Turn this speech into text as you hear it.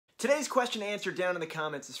Today's question and answer down in the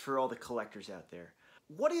comments is for all the collectors out there.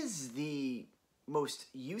 What is the most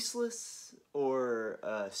useless or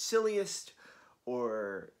silliest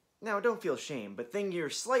or, now don't feel shame, but thing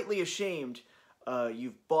you're slightly ashamed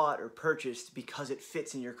you've bought or purchased because it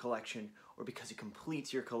fits in your collection or because it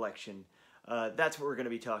completes your collection? That's what we're going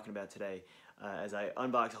to be talking about today as I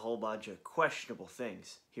unbox a whole bunch of questionable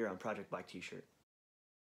things here on Project Black T-Shirt.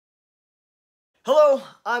 Hello,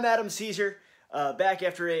 I'm Adam Cesare, back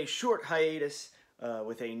after a short hiatus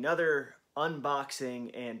with another unboxing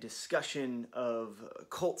and discussion of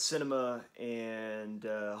cult cinema and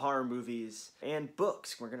horror movies and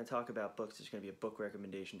books. We're going to talk about books. There's going to be a book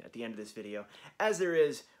recommendation at the end of this video, as there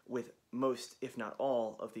is with most, if not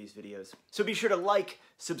all, of these videos. So be sure to like,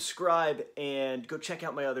 subscribe, and go check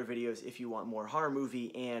out my other videos if you want more horror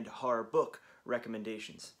movie and horror book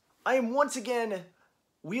recommendations. I am once again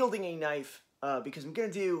wielding a knife because I'm going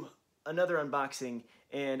to do another unboxing,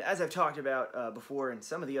 and as I've talked about before in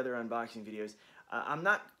some of the other unboxing videos, I'm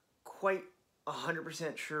not quite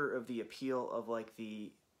 100% sure of the appeal of like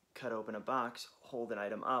the cut open a box, hold an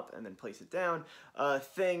item up, and then place it down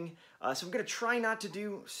thing. So I'm going to try not to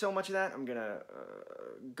do so much of that. I'm going to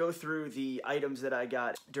go through the items that I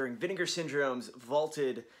got during Vinegar Syndrome's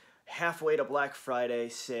vaulted halfway to Black Friday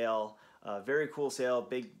sale. Very cool sale,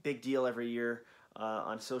 big deal every year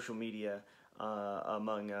on social media.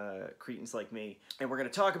 Among cretins like me. And we're going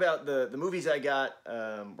to talk about the movies I got.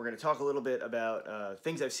 We're going to talk a little bit about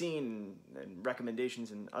things I've seen and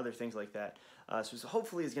recommendations and other things like that. So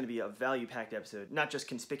hopefully it's going to be a value-packed episode, not just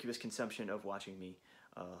conspicuous consumption of watching me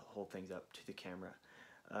hold things up to the camera.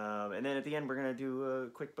 And then at the end we're going to do a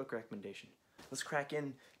quick book recommendation. Let's crack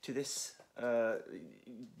into this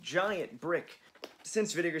giant brick.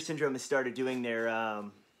 Since Vinegar Syndrome has started doing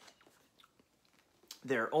their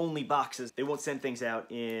only boxes, they won't send things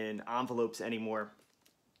out in envelopes anymore.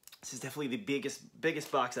 This is definitely the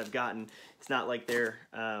biggest box I've gotten. It's not like their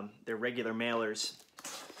regular mailers.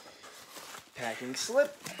 Packing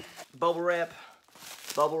slip, bubble wrap.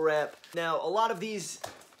 Now, a lot of these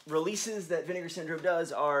releases that Vinegar Syndrome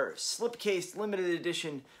does are slipcase, limited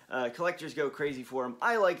edition. Collectors go crazy for them.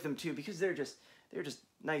 I like them too because they're just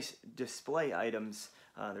nice display items.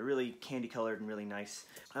 They're really candy colored and really nice,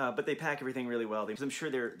 but they pack everything really well. I'm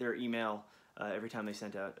sure their email every time they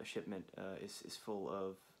sent out a shipment is full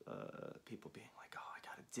of people being like, "Oh, I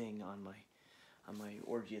got a ding on my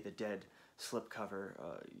Orgy of the Dead slipcover.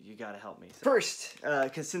 You got to help me." So first,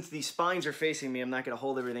 because since these spines are facing me, I'm not going to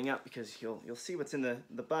hold everything up because you'll see what's in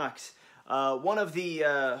the box. One of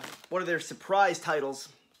their surprise titles,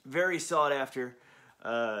 very sought after,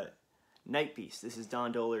 Night Beast. This is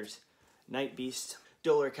Don Dohler's Night Beast.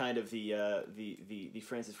 Dohler, kind of the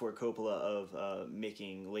Francis Ford Coppola of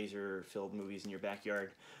making laser-filled movies in your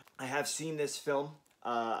backyard. I have seen this film.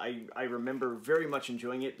 I remember very much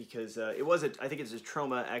enjoying it because it was I think it was a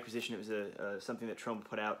Troma acquisition. It was something that Troma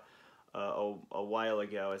put out a while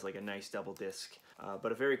ago as like a nice double disc.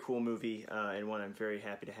 But a very cool movie and one I'm very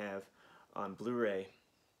happy to have on Blu-ray.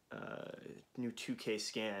 New 2K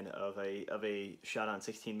scan of a shot on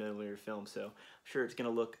 16mm film, so I'm sure it's gonna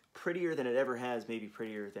look prettier than it ever has, maybe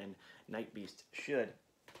prettier than Night Beast should.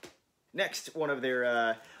 Next, one of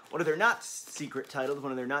their not secret titles,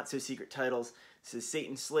 one of their not so secret titles. This is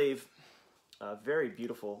Satan's Slave. Very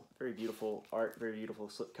beautiful art, very beautiful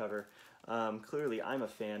slipcover. Clearly, I'm a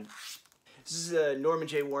fan. This is a Norman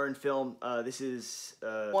J. Warren film. This is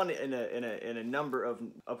one in a number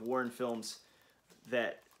of Warren films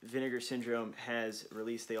that Vinegar Syndrome has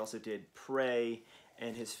released. They also did Prey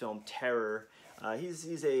and his film Terror.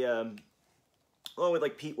 He's a along with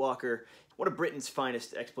like Pete Walker, one of Britain's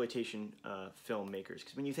finest exploitation filmmakers.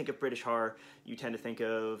 Because when you think of British horror, you tend to think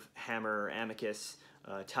of Hammer, Amicus,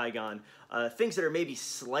 Tygon, things that are maybe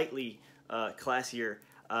slightly classier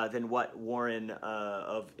than what Warren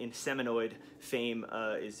of Inseminoid fame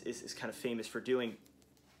is kind of famous for doing.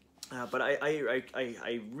 But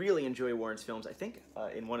I really enjoy Warren's films. I think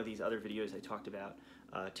in one of these other videos I talked about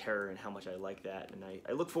Terror and how much I like that, and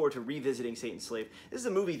I look forward to revisiting Satan's Slave. This is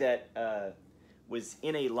a movie that was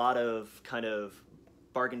in a lot of kind of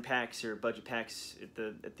bargain packs or budget packs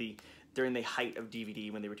during the height of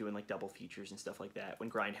DVD when they were doing like double features and stuff like that. When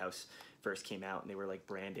Grindhouse first came out and they were like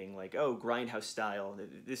branding like, oh, Grindhouse style.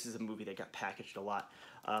 This is a movie that got packaged a lot.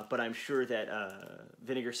 But I'm sure that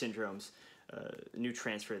Vinegar Syndrome's new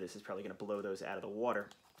transfer of this is probably going to blow those out of the water.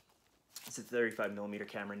 It's a 35mm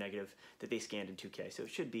camera negative that they scanned in 2K, so it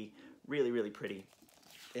should be really, really pretty.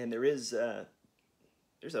 And there is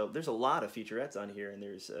there's a lot of featurettes on here, and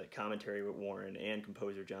there's commentary with Warren and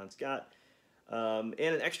composer John Scott, and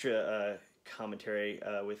an extra commentary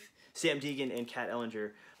with Sam Deegan and Kat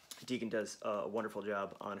Ellinger. Deegan does a wonderful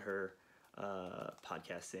job on her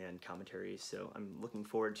podcasts and commentaries, so I'm looking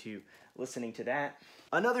forward to listening to that.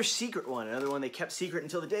 Another secret one, another one they kept secret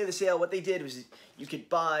until the day of the sale. What they did was you could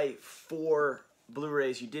buy 4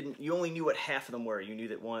 Blu-rays. You only knew what half of them were. You knew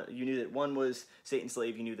that one was Satan's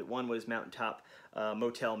Slave. You knew that one was Mountaintop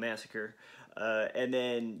Motel Massacre, and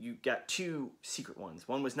then you got 2 secret ones.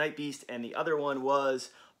 One was Night Beast, and the other one was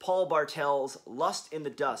Paul Bartel's Lust in the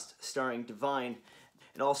Dust, starring Divine,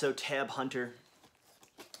 and also Tab Hunter.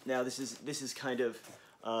 Now this is kind of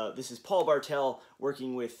this is Paul Bartel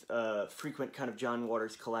working with frequent kind of John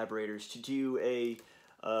Waters collaborators to do a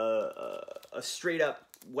straight up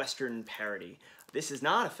Western parody. This is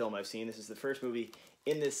not a film I've seen. This is the first movie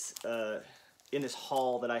in this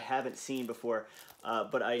haul that I haven't seen before,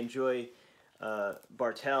 but I enjoy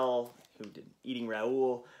Bartel, who did Eating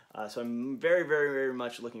Raoul, so I'm very, very, very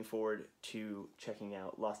much looking forward to checking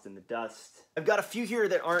out Lust in the Dust. I've got a few here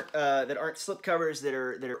that aren't slipcovers, that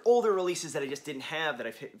are older releases that I just didn't have, that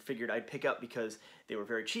I figured I'd pick up because they were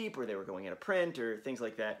very cheap or they were going out of print or things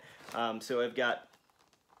like that. So I've got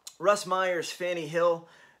Russ Meyer's Fanny Hill.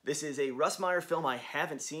 This is a Russ Meyer film I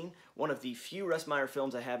haven't seen, one of the few Russ Meyer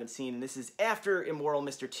films I haven't seen, and this is after Immoral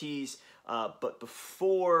Mr. T's, but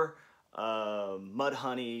before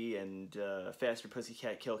Mudhoney and Faster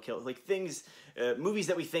Pussycat Kill Kill, like things, movies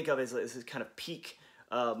that we think of as kind of peak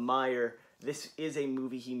Meyer. This is a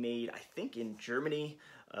movie he made, I think, in Germany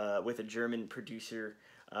with a German producer.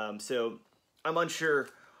 So I'm unsure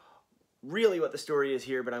really what the story is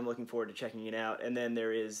here, but I'm looking forward to checking it out. And then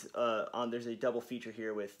there's a double feature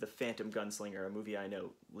here with The Phantom Gunslinger, a movie I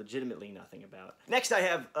know legitimately nothing about. Next I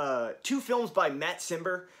have 2 films by Matt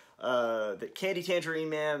Cimber, the Candy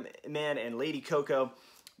Tangerine Man and Lady Coco.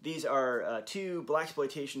 These are 2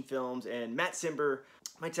 blaxploitation films, and Matt Cimber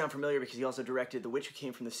might sound familiar because he also directed The Witch Who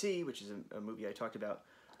Came from the Sea, which is a movie I talked about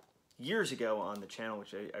years ago on the channel,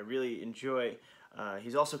 which I really enjoy.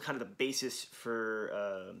 He's also kind of the basis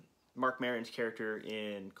for Mark Maron's character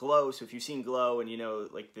in Glow. So if you've seen Glow and you know,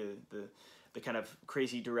 like the kind of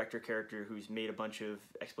crazy director character who's made a bunch of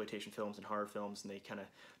exploitation films and horror films, and they kind of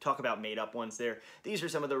talk about made-up ones there. These are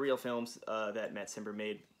some of the real films that Matt Cimber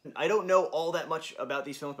made. I don't know all that much about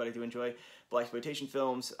these films, but I do enjoy blaxploitation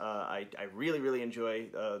films. I really, really enjoy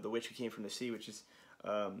The Witch Who Came from the Sea, which is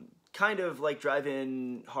kind of like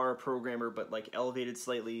drive-in horror programmer, but like elevated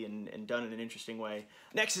slightly and done in an interesting way.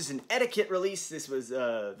 Next is an Etiquette release. This was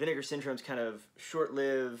Vinegar Syndrome's kind of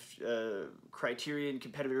short-lived Criterion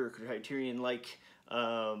competitor, Criterion-like,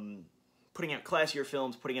 putting out classier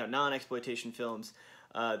films, putting out non-exploitation films.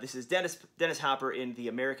 This is Dennis Hopper in The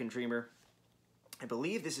American Dreamer. I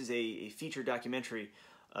believe this is a feature documentary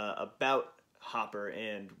about Hopper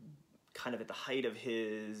and kind of at the height of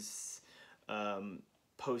his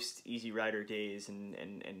post Easy Rider days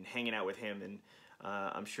and hanging out with him, and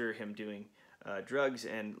I'm sure him doing drugs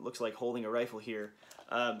and looks like holding a rifle here.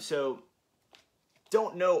 So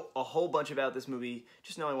don't know a whole bunch about this movie,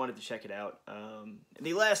 just know I wanted to check it out.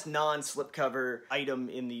 The last non-slipcover item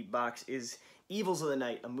in the box is Evils of the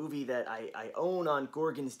Night, a movie that I own on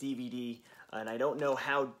Gorgon's DVD, and I don't know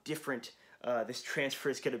how different this transfer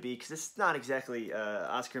is going to be, because it's not exactly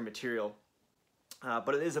Oscar material,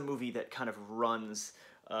 but it is a movie that kind of runs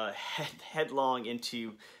headlong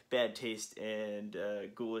into bad taste and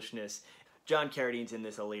ghoulishness. John Carradine's in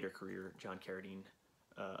this, a later career John Carradine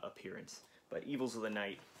appearance. But Evils of the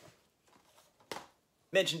Night.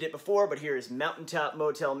 Mentioned it before, but here is Mountaintop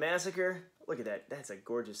Motel Massacre. Look at that. That's a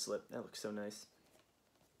gorgeous slip. That looks so nice.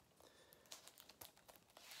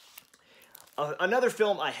 Another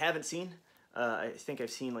film I haven't seen. I think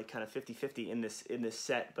I've seen like kind of 50-50 in this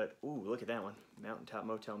set, but ooh, look at that one, Mountaintop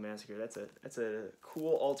Motel Massacre. That's a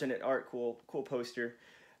cool alternate art, cool poster.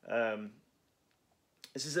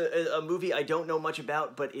 This is a movie I don't know much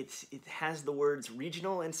about, but it has the words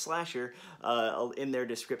regional and slasher in their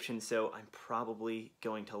description, so I'm probably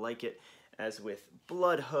going to like it. As with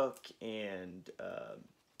Bloodhook and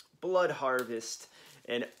Blood Harvest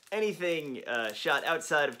and anything shot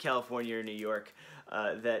outside of California or New York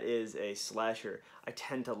that is a slasher, I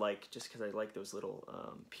tend to like, just because I like those little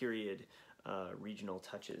period regional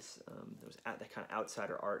touches, that kind of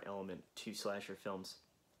outsider art element to slasher films.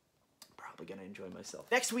 Probably gonna enjoy myself.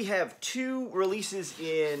 Next we have 2 releases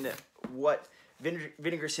in what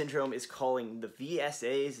Vinegar Syndrome is calling the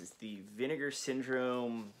VSAs. It's the Vinegar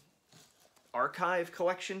Syndrome Archive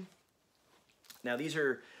Collection. Now these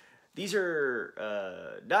are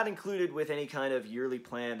not included with any kind of yearly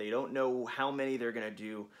plan. They don't know how many they're gonna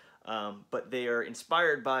do, but they are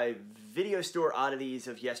inspired by video store oddities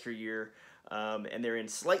of yesteryear, and they're in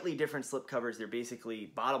slightly different slipcovers. They're basically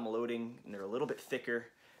bottom loading, and they're a little bit thicker.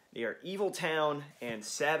 They are Evil Town and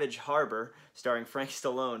Savage Harbor, starring Frank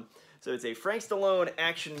Stallone. So it's a Frank Stallone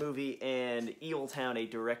action movie and Evil Town, a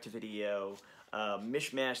direct-to-video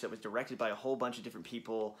mishmash that was directed by a whole bunch of different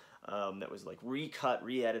people, that was like recut,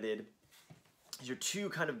 re-edited. These are two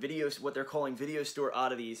kind of videos, what they're calling video store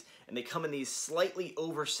oddities, and they come in these slightly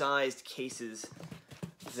oversized cases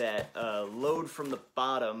that load from the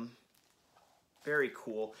bottom. Very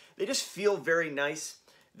cool. They just feel very nice.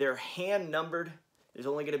 They're hand numbered. There's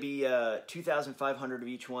only going to be 2,500 of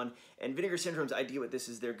each one. And Vinegar Syndrome's idea with this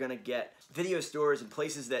is they're going to get video stores and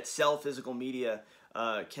places that sell physical media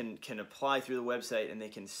can apply through the website, and they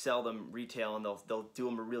can sell them retail, and they'll do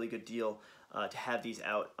them a really good deal to have these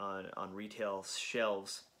out on retail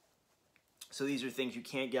shelves. So these are things you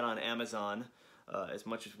can't get on Amazon, as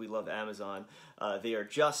much as we love Amazon. They are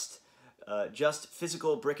just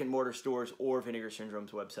physical brick and mortar stores or Vinegar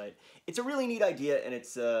Syndrome's website. It's a really neat idea, and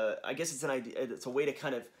it's I guess it's an idea. It's a way to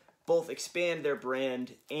kind of both expand their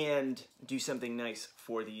brand and do something nice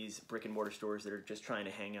for these brick and mortar stores that are just trying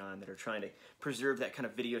to hang on, that are trying to preserve that kind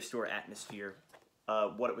of video store atmosphere.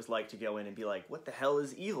 What it was like to go in and be like, what the hell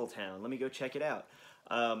is Evil Town? Let me go check it out.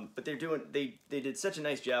 But they did such a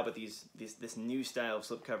nice job with this new style of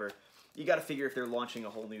slipcover. You got to figure if they're launching a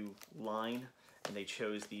whole new line, and they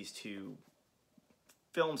chose these two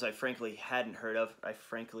films I frankly hadn't heard of.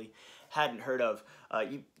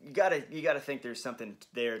 You gotta think there's something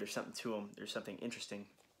there. There's something to them. There's something interesting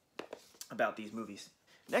about these movies.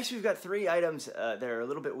 Next, we've got three items that are a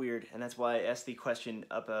little bit weird, and that's why I asked the question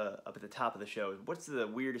up at the top of the show. What's the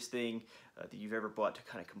weirdest thing that you've ever bought to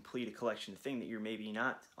kind of complete a collection? The thing that you're maybe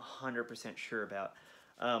not 100% sure about.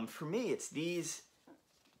 For me, it's these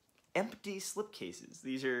empty slipcases.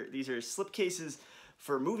 These are slipcases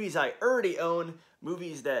for movies I already own,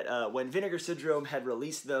 movies that when Vinegar Syndrome had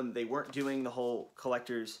released them, they weren't doing the whole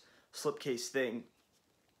collector's slipcase thing.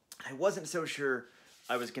 I wasn't so sure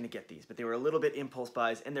I was going to get these, but they were a little bit impulse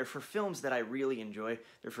buys, and they're for films that I really enjoy.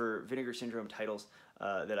 They're for Vinegar Syndrome titles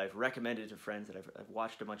that I've recommended to friends, that I've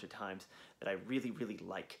watched a bunch of times, that I really, really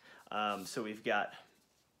like. So we've got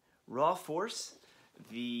Raw Force,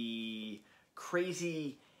 the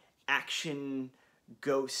crazy action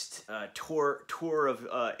ghost tour of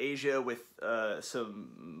Asia with some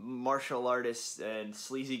martial artists and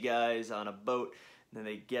sleazy guys on a boat. And then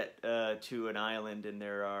they get to an island, and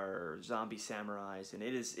there are zombie samurais, and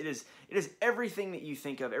it is everything that you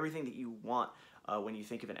think of, everything that you want when you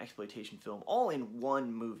think of an exploitation film, all in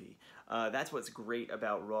one movie. That's what's great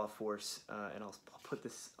about Raw Force. And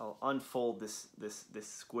I'll unfold this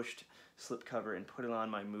squished slipcover and put it on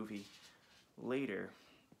my movie later.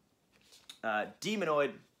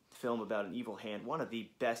 Demonoid, film about an evil hand, one of the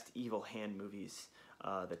best evil hand movies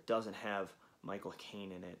that doesn't have Michael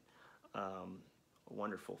Caine in it.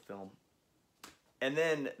 Wonderful film. And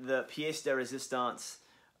then the pièce de résistance,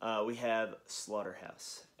 we have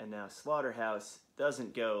Slaughterhouse. And now Slaughterhouse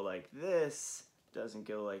doesn't go like this, doesn't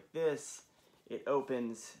go like this. It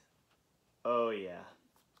opens, oh yeah.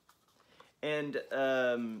 And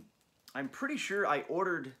I'm pretty sure I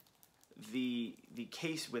ordered the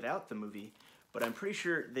case without the movie, but I'm pretty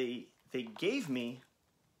sure they gave me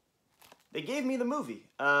the movie.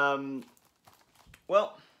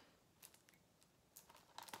 Well,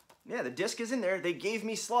 yeah, the disc is in there. They gave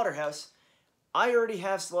me Slaughterhouse. I already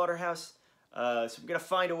have Slaughterhouse, so I'm gonna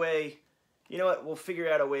find a way. You know what? We'll figure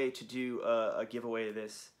out a way to do a giveaway of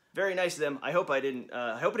this. Very nice of them. I hope I didn't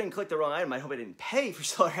click the wrong item. I hope I didn't pay for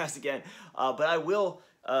Slaughterhouse again. But I will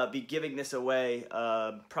be giving this away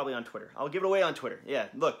probably on Twitter. I'll give it away on Twitter. Yeah,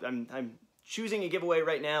 look, I'm choosing a giveaway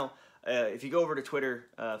right now. If you go over to Twitter,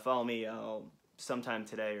 follow me. Sometime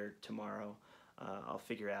today or tomorrow, I'll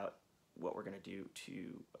figure out what we're gonna do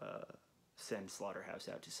to send Slaughterhouse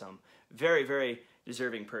out to some very, very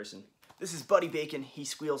deserving person. This is Buddy Bacon. He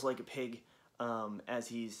squeals like a pig as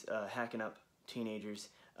he's hacking up teenagers.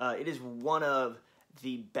 It is one of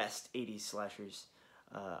the best 80s slashers.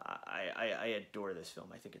 I adore this film.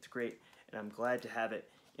 I think it's great, and I'm glad to have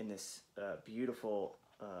it in this beautiful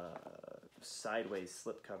sideways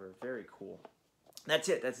slipcover. Very cool. That's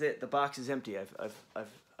it. That's it. The box is empty.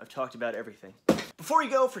 I've talked about everything. Before we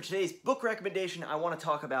go for today's book recommendation, I want to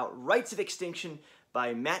talk about Rites of Extinction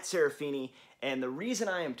by Matt Serafini. And the reason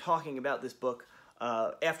I am talking about this book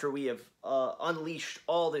after we have unleashed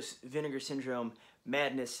all this Vinegar Syndrome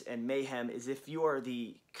madness and mayhem is if you are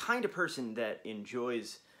the kind of person that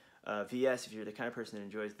enjoys VS, if you're the kind of person that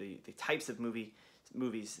enjoys the types of movies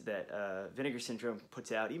that Vinegar Syndrome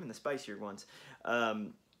puts out, even the spicier ones,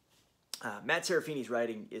 Matt Serafini's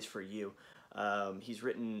writing is for you. He's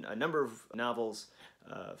written a number of novels,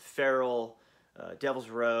 Feral, Devil's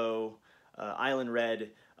Row, Island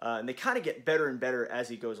Red, and they kind of get better and better as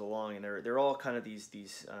he goes along, and they're all kind of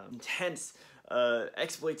these intense,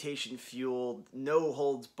 exploitation fueled, no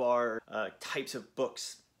holds barred types of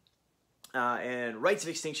books. And Rights of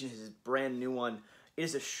Extinction is his brand new one. It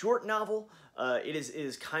is a short novel. It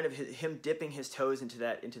is kind of him dipping his toes into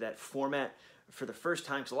that format for the first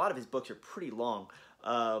time, because a lot of his books are pretty long.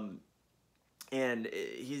 And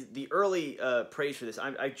the early praise for this,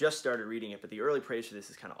 I just started reading it, but the early praise for this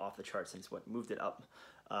is kind of off the charts, and it's what moved it up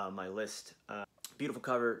my list. Beautiful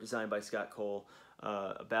cover, designed by Scott Cole,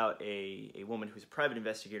 about a woman who's a private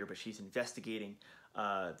investigator, but she's investigating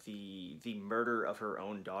the murder of her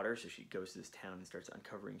own daughter. So she goes to this town and starts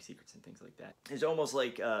uncovering secrets and things like that. It's almost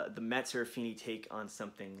like the Matt Serafini take on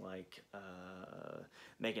something like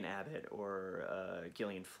Megan Abbott or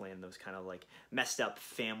Gillian Flynn, those kind of like messed up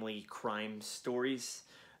family crime stories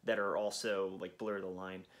that are also like blur the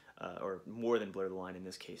line, or more than blur the line in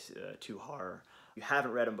this case, to horror. If you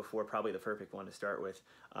haven't read him before, probably the perfect one to start with.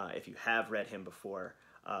 If you have read him before,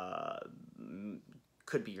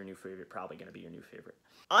 could be your new favorite, probably going to be your new favorite.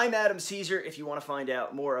 I'm Adam Cesare. If you want to find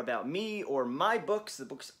out more about me or my books, the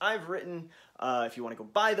books I've written, if you want to go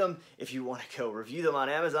buy them, if you want to go review them on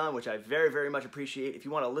Amazon, which I very, very much appreciate, if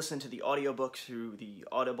you want to listen to the audiobooks through the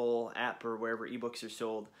Audible app or wherever ebooks are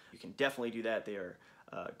sold, you can definitely do that. They are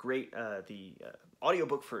great. The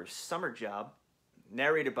audiobook for Summer Job,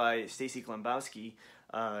 narrated by Stacy Glembowski,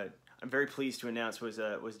 I'm very pleased to announce was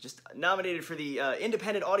just nominated for the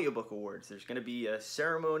Independent Audiobook Awards. There's going to be a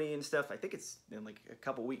ceremony and stuff. I think it's in like a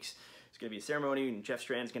couple weeks. There's going to be a ceremony, and Jeff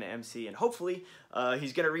Strand's going to MC, and hopefully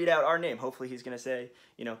he's going to read out our name. Hopefully he's going to say,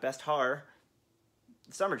 you know, Best Horror,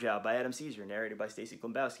 Summer Job by Adam Cesare, narrated by Stacy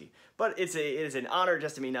Glembowski. But it is an honor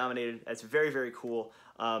just to be nominated. That's very, very cool.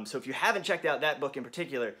 So if you haven't checked out that book in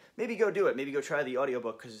particular, maybe go do it. Maybe go try the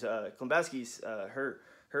audiobook, because Glembowski's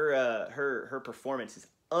her performance is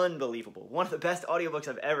unbelievable. One of the best audiobooks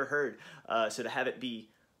I've ever heard. So to have it be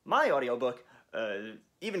my audiobook,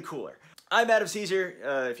 even cooler. I'm Adam Cesare.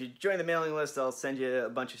 If you join the mailing list, I'll send you a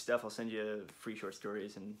bunch of stuff. I'll send you free short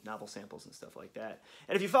stories and novel samples and stuff like that.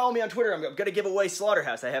 And if you follow me on Twitter, I'm going to give away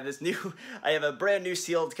Slaughterhouse. I have a brand new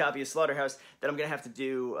sealed copy of Slaughterhouse that I'm going to have to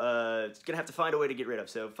do, find a way to get rid of.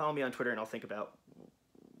 So follow me on Twitter and I'll think about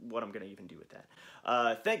what I'm going to even do with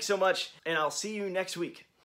that. Thanks so much, and I'll see you next week.